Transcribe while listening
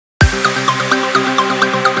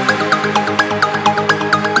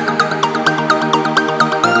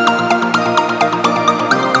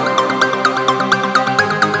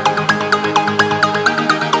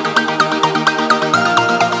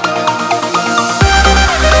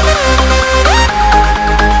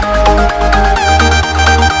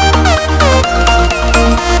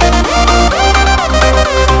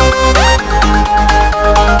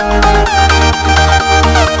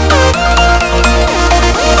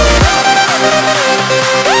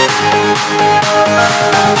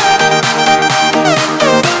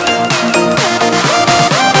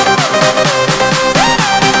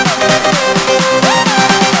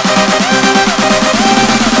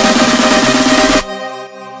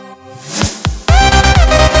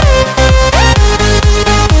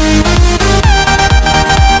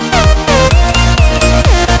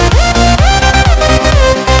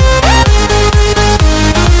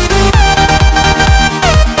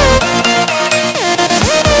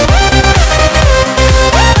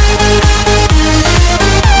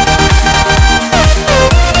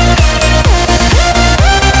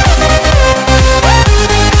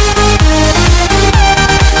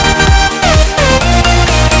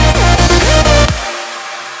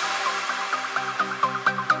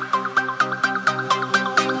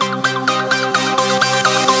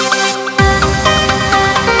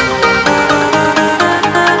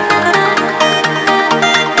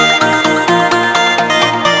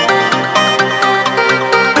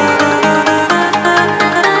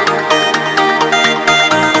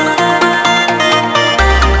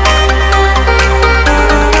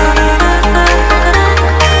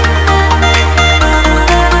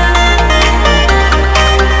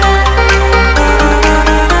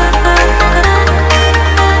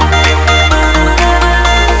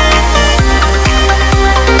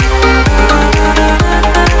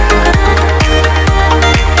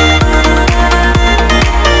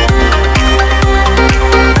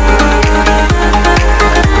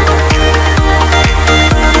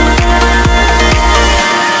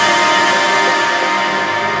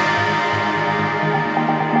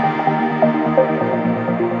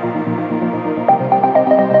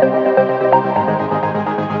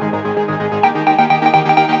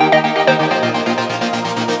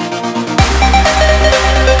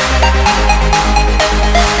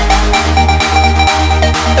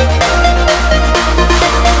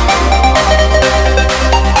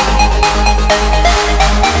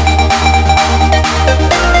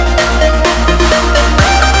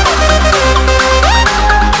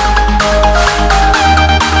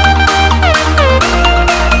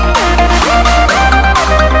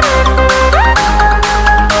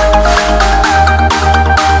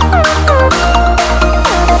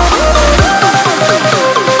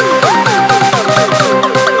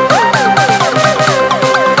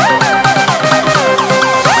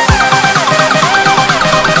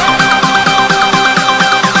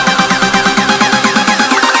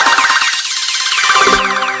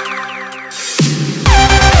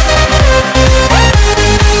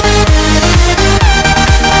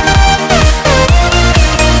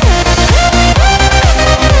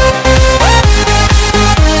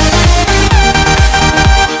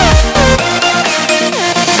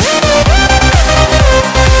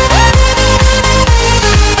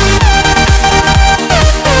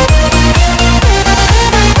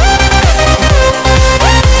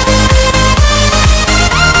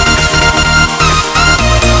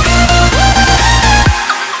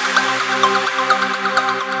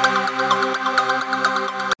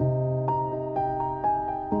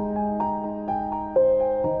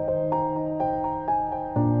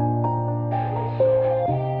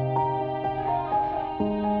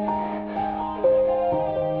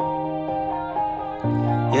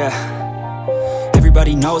Yeah.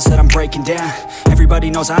 Everybody knows that I'm breaking down. Everybody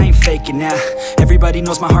knows I ain't faking now. Everybody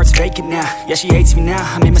knows my heart's vacant now. Yeah, she hates me now,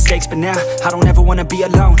 I made mistakes but now I don't ever wanna be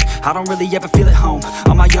alone. I don't really ever feel at home.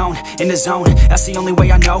 On my own, in the zone, that's the only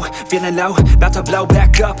way I know. Feeling low, about to blow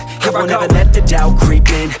back up. Here I won't ever let the doubt creep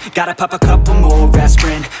in. Gotta pop a couple more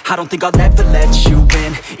aspirin. I don't think I'll ever let you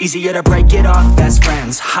in. Easier to break it off as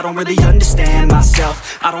friends. I don't really understand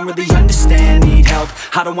myself. I don't really understand, need help.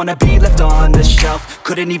 I don't wanna be left on the shelf.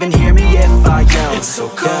 Couldn't even hear me if I yelled. It's so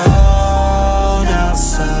cold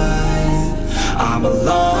outside. I'm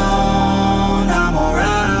alone, I'm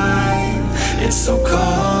alright. It's so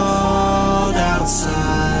cold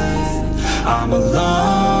outside. I'm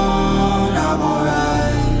alone, I'm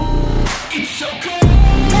alright. It's so cold.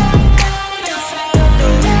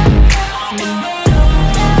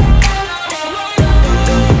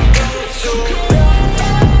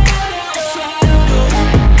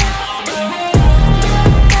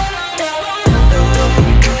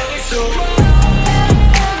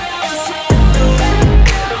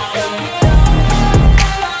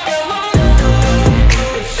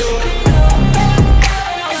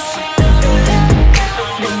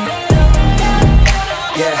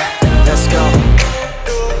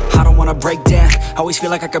 Break down, always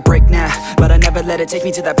feel like I could break now, but I never let it take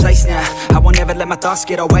me to that place now. I won't ever let my thoughts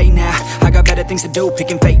get away now. I got better things to do,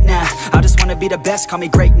 picking fate now. I just wanna be the best, call me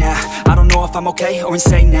great now. I don't know if I'm okay or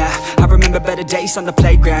insane now. I remember better days on the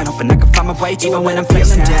playground, hoping I can find my way to even when I'm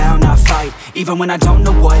feeling down, I fight. Even when I don't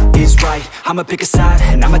know what is right, I'ma pick a side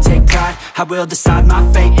and I'ma take pride. I will decide my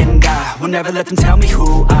fate and I will never let them tell me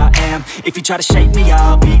who I am. If you try to shape me,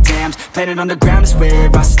 I'll be damned. Planet on the ground is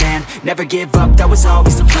where I stand. Never give up, that was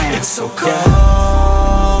always the plan. It's so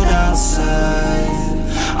cold outside.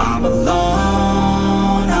 I'm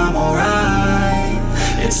alone, I'm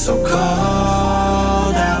alright. It's so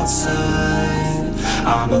cold outside.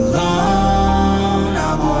 I'm alone.